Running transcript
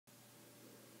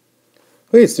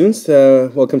Okay, students,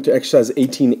 welcome to exercise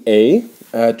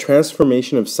 18A,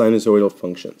 transformation of sinusoidal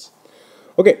functions.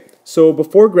 Okay, so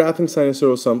before graphing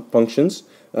sinusoidal functions,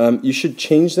 you should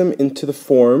change them into the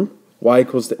form y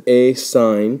equals to a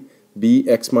sine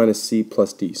bx minus c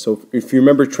plus d. So if you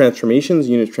remember transformations,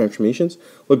 unit transformations,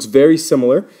 looks very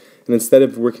similar, and instead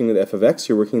of working with f of x,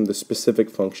 you're working with the specific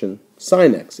function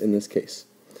sine x in this case.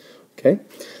 Okay,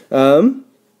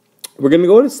 we're going to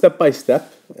go step by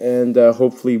step, and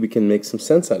hopefully we can make some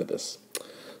sense out of this.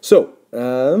 So,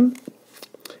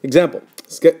 example,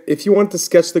 if you want to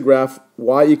sketch the graph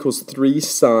y equals 3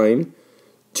 sine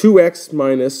 2x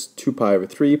minus 2 pi over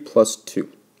 3 plus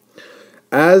 2.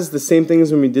 As the same thing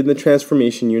as when we did in the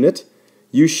transformation unit,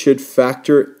 you should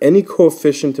factor any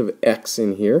coefficient of x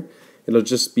in here. It'll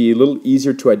just be a little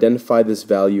easier to identify this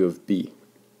value of b.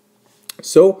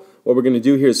 So, what we're going to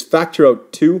do here is factor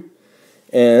out 2,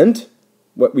 and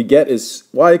what we get is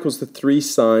y equals to 3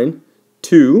 sine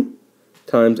 2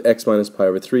 times x minus pi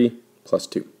over 3 plus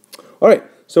 2. Alright,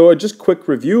 so just quick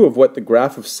review of what the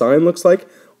graph of sine looks like.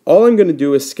 All I'm going to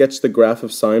do is sketch the graph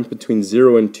of sine between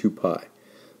 0 and 2 pi.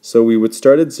 So we would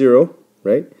start at 0,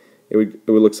 right? It would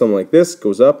look something like this,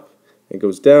 goes up, it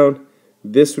goes down.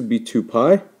 This would be 2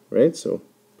 pi, right? So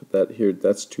put that here,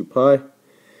 that's 2 pi.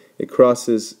 It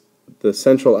crosses the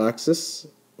central axis,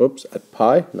 whoops, at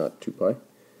pi, not 2 pi.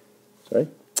 Sorry.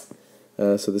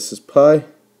 So this is pi,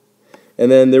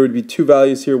 and then there would be two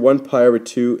values here, 1 pi over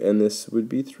 2, and this would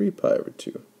be 3 pi over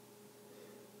 2.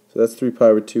 So that's 3 pi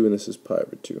over 2, and this is pi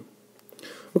over 2.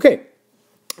 Okay,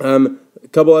 a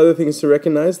couple other things to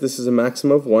recognize. This is a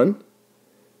maximum of 1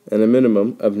 and a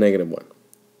minimum of -1.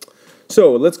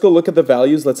 So let's go look at the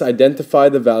values. Let's identify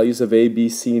the values of a, b,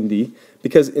 c, and d,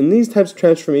 because in these types of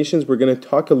transformations, we're going to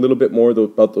talk a little bit more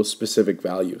about those specific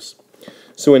values.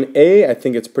 So in A, I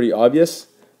think it's pretty obvious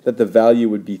that the value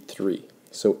would be 3.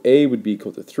 So A would be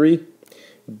equal to 3.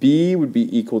 B would be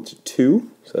equal to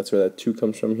 2. So that's where that 2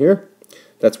 comes from here.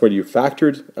 That's where you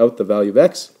factored out the value of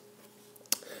x.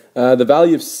 The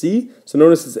value of C, so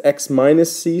notice it's x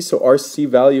minus c, so our c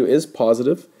value is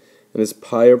positive, and is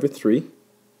pi over 3.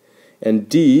 And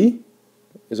D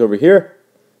is over here.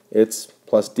 It's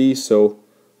plus d, so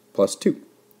plus 2.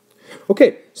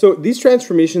 Okay, so these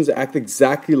transformations act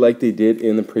exactly like they did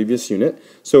in the previous unit.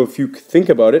 So if you think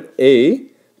about it, A,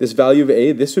 this value of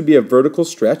A, this would be a vertical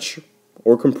stretch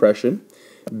or compression.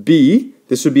 B,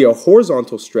 this would be a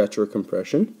horizontal stretch or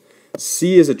compression.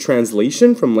 C is a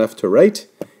translation from left to right.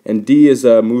 And D is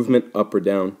a movement up or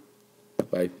down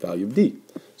by value of D.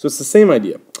 So it's the same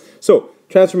idea. So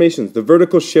transformations, the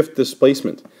vertical shift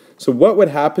displacement. So what would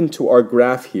happen to our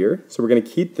graph here? So we're going to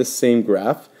keep the same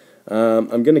graph.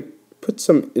 I'm going to put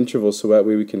some intervals so that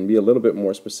way we can be a little bit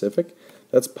more specific.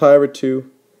 That's pi over 2,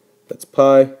 that's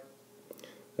pi,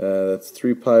 that's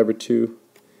 3 pi over 2,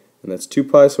 and that's 2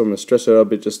 pi, so I'm going to stretch it out a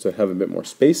bit just to have a bit more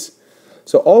space.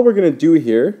 So all we're going to do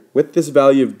here with this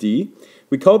value of d,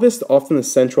 we call this often the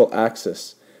central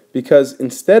axis, because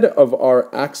instead of our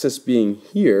axis being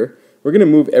here, we're going to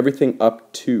move everything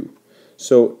up 2.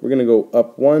 So we're going to go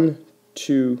up 1,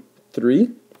 2,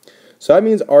 3. So that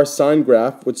means our sine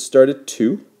graph would start at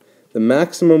 2. The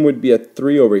maximum would be at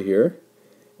 3 over here.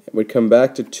 It would come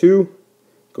back to 2,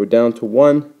 go down to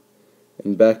 1,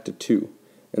 and back to 2.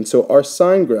 And so our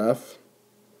sine graph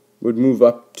would move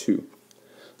up 2.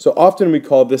 So often we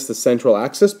call this the central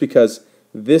axis because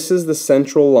this is the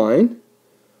central line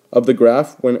of the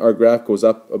graph when our graph goes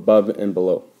up, above, and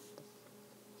below.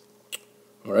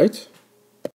 All right?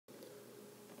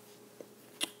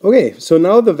 Okay, so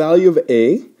now the value of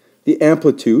A, the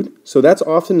amplitude, so that's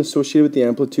often associated with the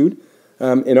amplitude.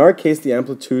 In our case, the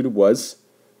amplitude was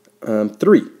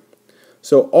 3.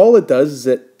 So all it does is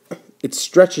it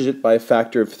stretches it by a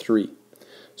factor of 3.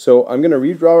 So I'm going to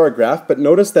redraw our graph, but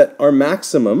notice that our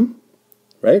maximum,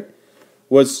 right,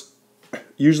 was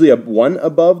usually 1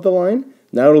 above the line.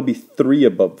 Now it'll be 3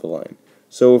 above the line.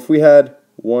 So if we had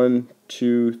 1,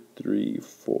 2, 3,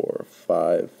 4,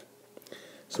 5.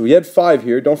 So we had 5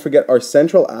 here. Don't forget our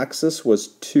central axis was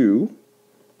 2,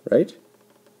 right?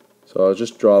 So I'll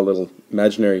just draw a little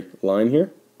imaginary line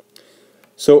here.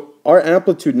 So our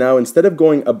amplitude now, instead of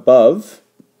going above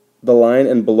the line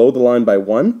and below the line by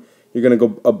 1, you're going to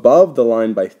go above the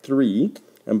line by 3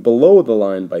 and below the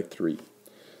line by 3.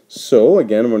 So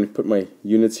again, I'm going to put my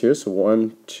units here. So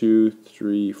 1, 2,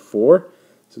 3, 4.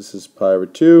 So this is pi over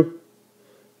 2.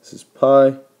 This is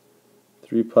pi.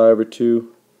 3 pi over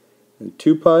 2. And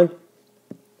 2 pi.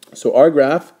 So our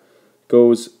graph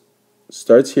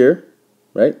starts here,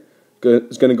 right?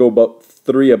 It's going to go about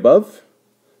 3 above,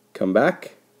 come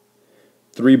back,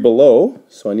 3 below,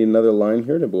 so I need another line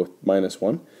here to go with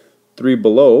 -1. 3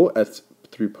 below at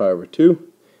 3 pi over 2,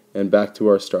 and back to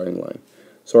our starting line.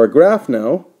 So our graph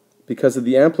now, because of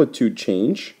the amplitude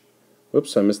change,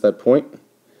 whoops, I missed that point.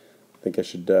 I think I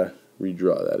should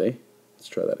redraw that, eh? Let's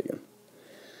try that again.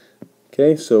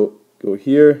 Okay, so go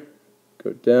here,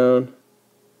 go down,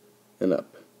 and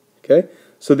up. Okay,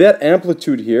 so that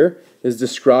amplitude here is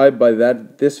described by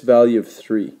this value of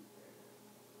 3.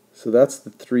 So that's the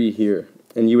 3 here.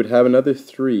 And you would have another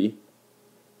 3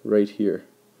 right here.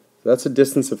 So that's a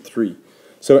distance of 3.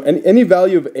 So any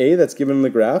value of A that's given in the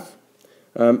graph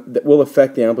that will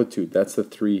affect the amplitude. That's the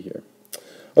 3 here.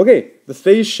 Okay, the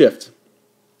phase shift.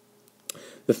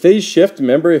 The phase shift,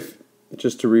 remember,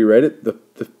 just to rewrite it, the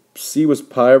C was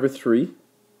pi over 3.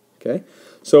 Okay,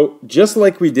 so just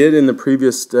like we did in the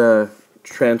previous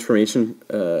transformation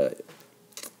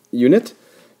unit,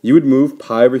 you would move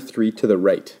pi over 3 to the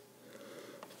right.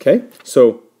 Okay,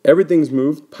 so everything's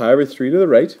moved pi over 3 to the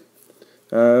right.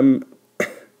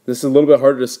 This is a little bit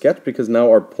harder to sketch because now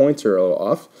our points are a little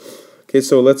off. Okay,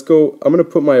 so let's go, I'm going to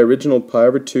put my original pi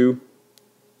over 2,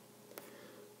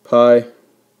 pi,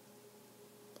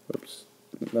 oops,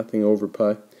 nothing over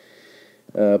pi,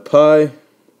 pi,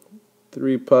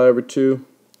 3 pi over 2,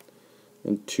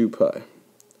 and 2 pi.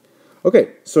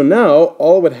 Okay, so now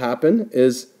all what would happen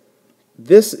is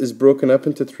this is broken up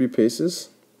into 3 pieces.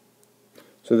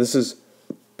 So this is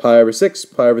pi over 6,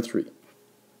 pi over 3.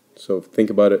 So think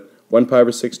about it, 1 pi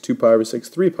over 6, 2 pi over 6,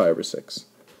 3 pi over 6.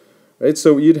 Right,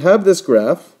 so you'd have this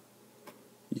graph.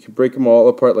 You could break them all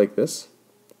apart like this.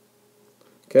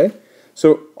 Okay,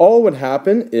 so all would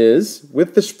happen is,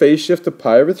 with this phase shift of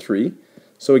pi over 3,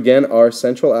 so again, our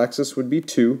central axis would be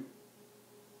 2.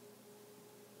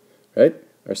 Right?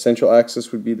 Our central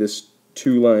axis would be this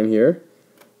 2 line here.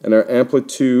 And our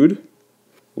amplitude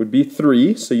would be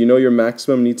 3. So you know your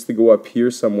maximum needs to go up here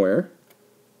somewhere.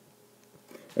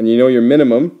 And you know your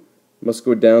minimum must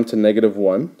go down to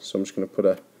 -1. So I'm just going to put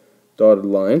a dotted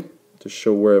line to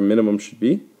show where a minimum should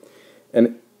be.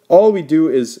 And all we do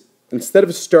is, instead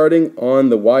of starting on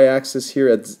the y-axis here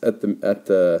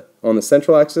on the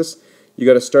central axis, you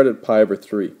got to start at pi over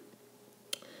 3.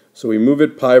 So we move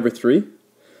it pi over 3.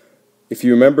 If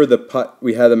you remember,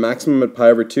 we had a maximum at pi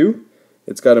over 2.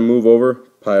 It's got to move over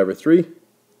pi over 3.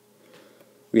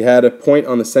 We had a point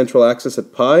on the central axis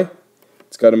at pi.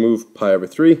 It's got to move pi over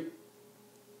 3.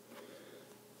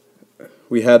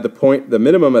 We had the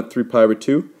minimum at 3 pi over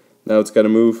 2. Now it's got to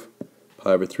move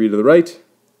pi over 3 to the right.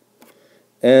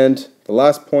 And the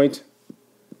last point,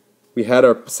 we had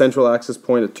our central axis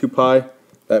point at 2 pi.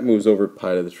 That moves over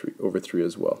pi to the 3, over 3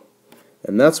 as well.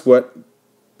 And that's what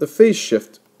the phase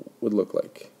shift would look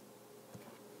like.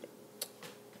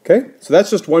 Okay, so that's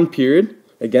just one period.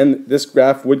 Again, this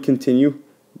graph would continue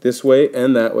this way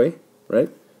and that way, right?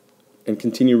 And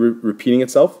continue repeating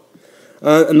itself.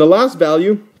 And the last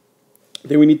value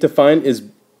that we need to find is,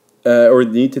 or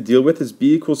need to deal with, is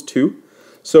b equals 2.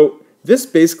 So this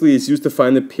basically is used to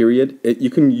find the period. You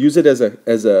can use it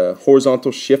as a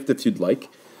horizontal shift if you'd like.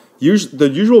 The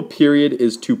usual period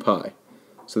is 2 pi.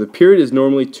 So the period is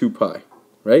normally 2 pi,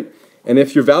 right? And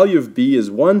if your value of b is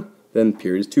 1, then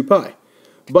period is 2 pi.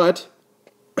 But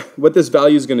what this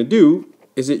value is going to do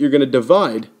is that you're going to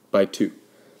divide by 2.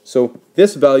 So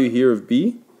this value here of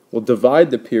b will divide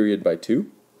the period by 2.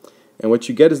 And what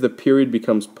you get is the period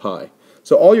becomes pi.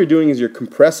 So all you're doing is you're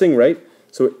compressing, right?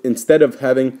 So instead of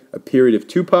having a period of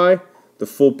 2 pi, the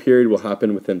full period will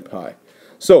happen within pi.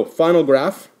 So final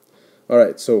graph. All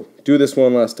right, so do this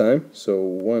one last time. So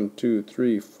 1, 2,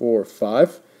 3, 4,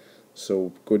 5.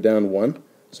 So go down 1.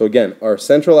 So again, our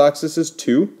central axis is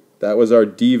 2. That was our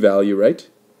d value, right?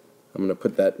 I'm going to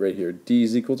put that right here. D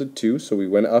is equal to 2, so we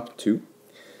went up 2.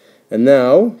 And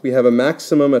now we have a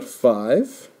maximum at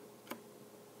 5,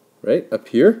 right, up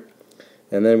here.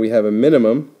 And then we have a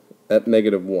minimum at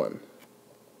 -1.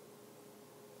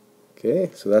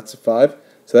 Okay, so that's a 5.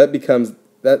 So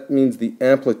that means the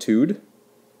amplitude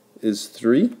is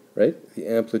 3, right? The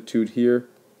amplitude here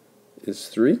is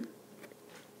 3.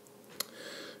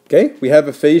 Okay, we have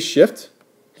a phase shift.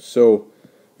 So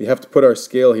we have to put our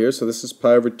scale here. So this is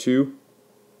pi over 2.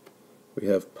 We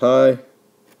have pi.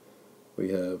 We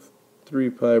have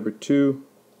 3 pi over 2.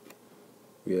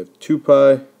 We have 2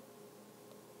 pi.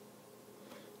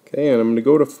 Okay, and I'm going to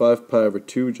go to 5 pi over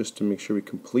 2 just to make sure we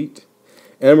complete.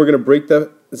 And we're going to break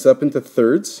this up into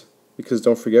thirds, because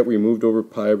don't forget we moved over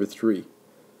pi over 3.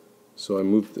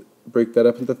 So break that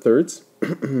up into thirds.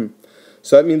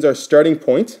 So that means our starting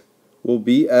point will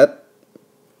be at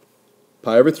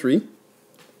pi over 3.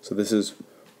 So this is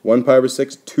 1 pi over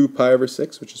 6, 2 pi over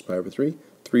 6, which is pi over 3,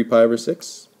 3 pi over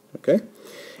 6. Okay?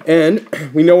 And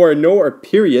we know our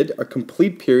period, our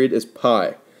complete period, is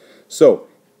pi. So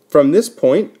from this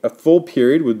point, a full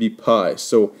period would be pi.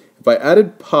 So if I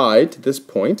added pi to this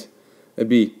point, it'd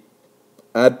be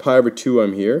add pi over 2,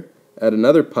 I'm here. Add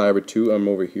another pi over 2, I'm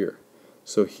over here.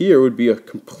 So here would be a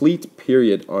complete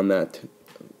period on that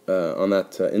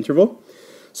interval.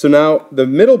 So now the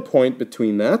middle point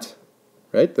between that,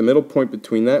 right? The middle point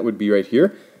between that would be right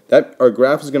here. That our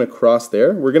graph is going to cross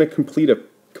there. We're going to complete a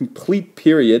complete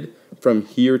period from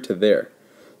here to there.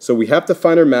 So we have to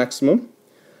find our maximum,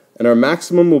 and our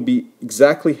maximum will be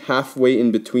exactly halfway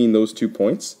in between those 2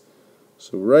 points.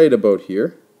 So right about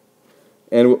here.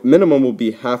 And minimum will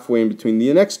be halfway in between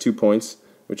the next 2 points,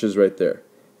 which is right there.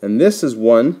 And this is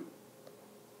one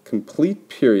complete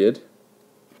period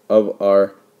of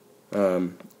our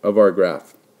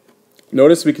graph.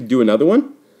 Notice we could do another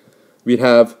one. We'd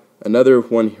have another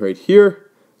one right here,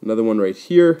 another one right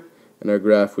here, and our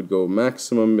graph would go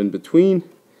maximum in between,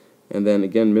 and then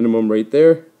again minimum right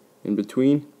there in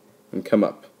between, and come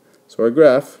up. So our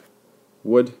graph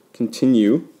would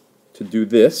continue to do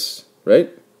this,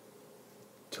 right,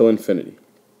 till infinity.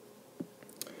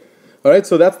 Alright,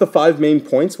 so that's the 5 main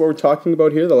points what we're talking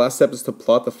about here. The last step is to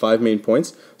plot the 5 main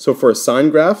points. So for a sine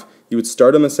graph, you would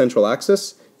start on the central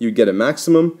axis, you would get a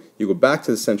maximum, you go back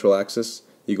to the central axis,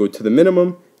 you go to the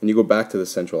minimum, and you go back to the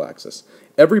central axis.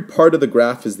 Every part of the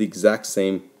graph is the exact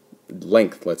same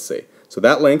length, let's say. So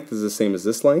that length is the same as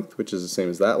this length, which is the same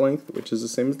as that length, which is the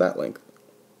same as that length.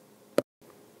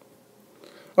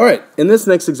 Alright, in this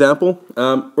next example,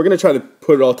 we're going to try to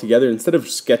put it all together. Instead of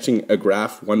sketching a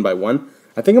graph one by one,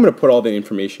 I think I'm going to put all the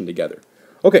information together.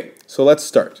 Okay, so let's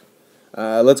start.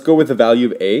 Let's go with the value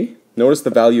of A. Notice the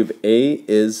value of A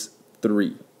is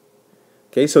 3.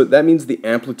 Okay, so that means the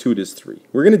amplitude is 3.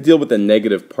 We're going to deal with the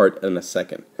negative part in a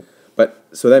second.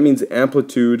 So that means the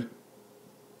amplitude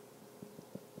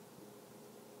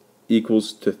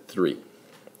equals to 3.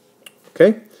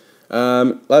 Okay,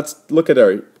 let's look at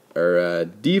our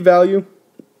D value.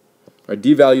 Our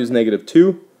D value is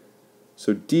 -2.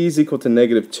 So D is equal to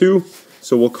 -2.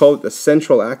 So we'll call it the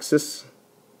central axis.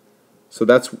 So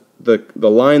that's the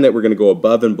line that we're going to go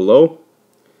above and below.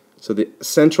 So the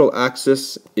central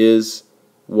axis is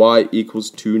y equals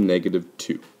to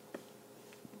 -2.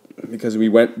 Because we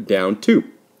went down 2.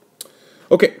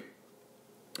 Okay.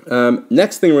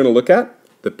 Next thing we're going to look at,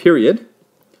 the period.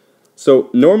 So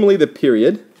normally the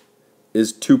period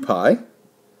is 2 pi.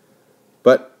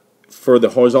 But for the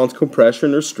horizontal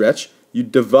compression or stretch, you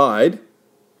divide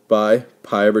by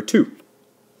pi over 2.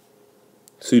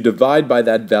 So you divide by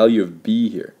that value of b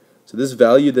here. So this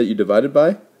value that you divided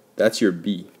by, that's your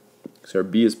b. So our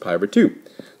b is pi over 2.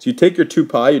 So you take your 2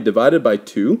 pi, you divide it by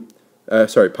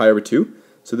pi over 2.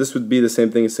 So this would be the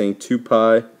same thing as saying 2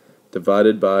 pi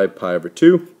divided by pi over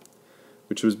 2,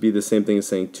 which would be the same thing as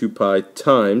saying 2 pi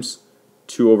times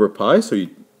 2 over pi. So you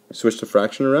switch the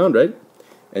fraction around, right?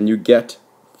 And you get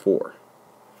 4.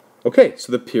 Okay,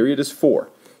 so the period is 4.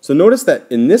 So notice that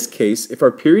in this case, if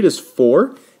our period is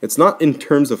 4, it's not in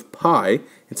terms of pi,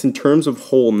 it's in terms of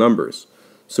whole numbers.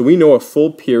 So we know a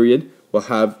full period will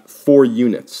have 4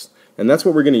 units. And that's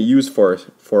what we're going to use for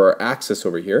our axis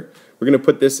over here. We're going to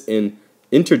put this in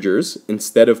integers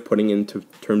instead of putting it into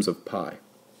terms of pi.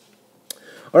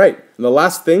 Alright, and the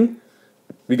last thing,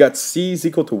 we got c is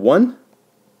equal to 1,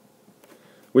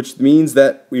 which means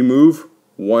that we move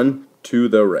 1 to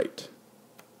the right.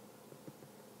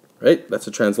 Right, that's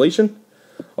a translation.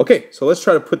 Okay, so let's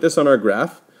try to put this on our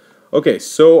graph. Okay,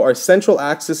 so our central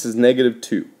axis is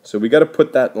 -2. So we got to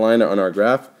put that line on our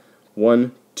graph.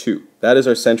 1, 2. That is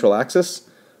our central axis.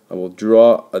 I will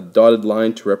draw a dotted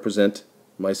line to represent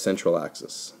my central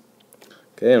axis.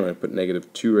 Okay, I'm going to put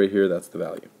 -2 right here. That's the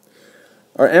value.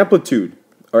 Our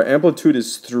amplitude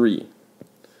is 3,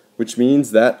 which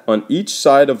means that on each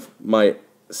side of my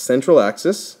central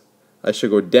axis, I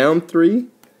should go down 3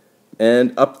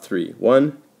 and up 3.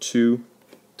 1, 2,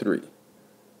 3.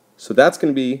 So that's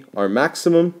going to be our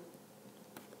maximum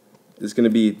is going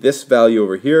to be this value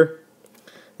over here,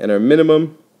 and our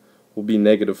minimum will be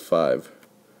 -5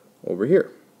 over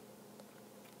here.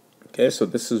 Okay, so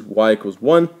this is y equals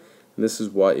 1, and this is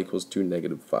y equals to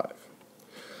 -5.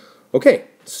 Okay,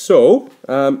 so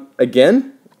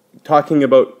again, talking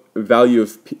about value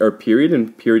of our period,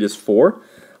 and period is 4,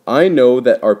 I know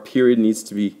that our period needs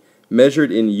to be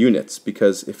measured in units,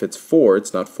 because if it's 4,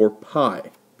 it's not 4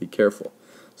 pi. Be careful.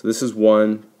 So this is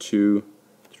 1, 2,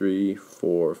 3,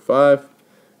 4, 5,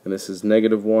 and this is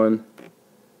 -1,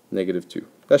 -2.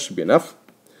 That should be enough.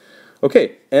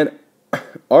 Okay, and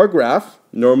our graph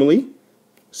normally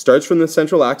starts from the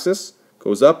central axis,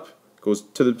 goes up, goes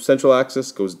to the central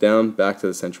axis, goes down, back to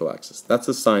the central axis. That's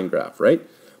a sine graph, right?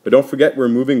 But don't forget we're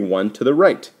moving 1 to the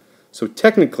right. So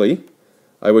technically,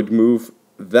 I would move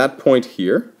that point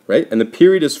here, right? And the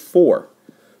period is 4.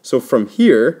 So from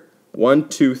here, 1,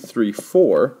 2, 3,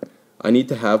 4, I need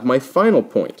to have my final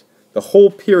point. The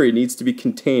whole period needs to be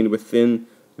contained within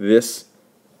this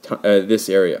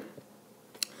area.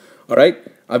 All right,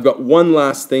 I've got one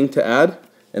last thing to add,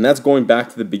 and that's going back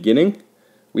to the beginning.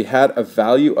 We had a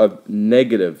value of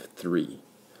 -3.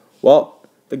 Well,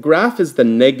 the graph is the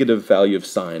negative value of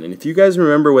sine, and if you guys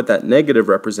remember what that negative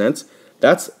represents,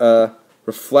 that's a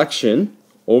reflection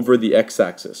over the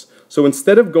x-axis. So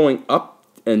instead of going up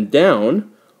and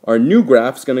down, our new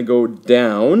graph is going to go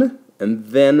down and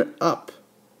then up.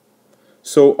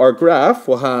 So our graph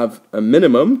will have a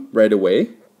minimum right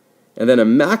away, and then a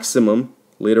maximum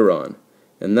later on.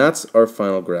 And that's our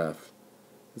final graph.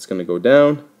 It's going to go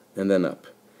down and then up.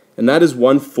 And that is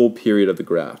one full period of the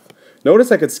graph.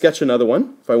 Notice I could sketch another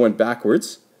one if I went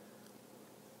backwards.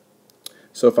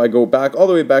 So if I go back all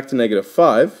the way back to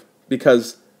 -5,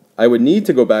 because I would need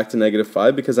to go back to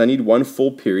 -5 because I need one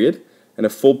full period, and a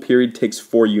full period takes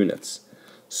 4 units.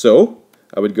 So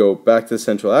I would go back to the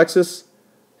central axis,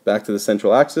 back to the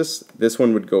central axis. This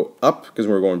one would go up because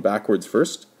we're going backwards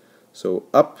first. So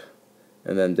up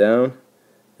and then down,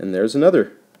 and there's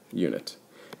another unit.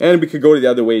 And we could go the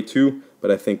other way too,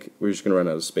 but I think we're just going to run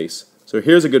out of space. So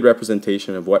here's a good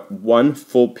representation of what one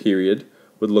full period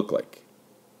would look like.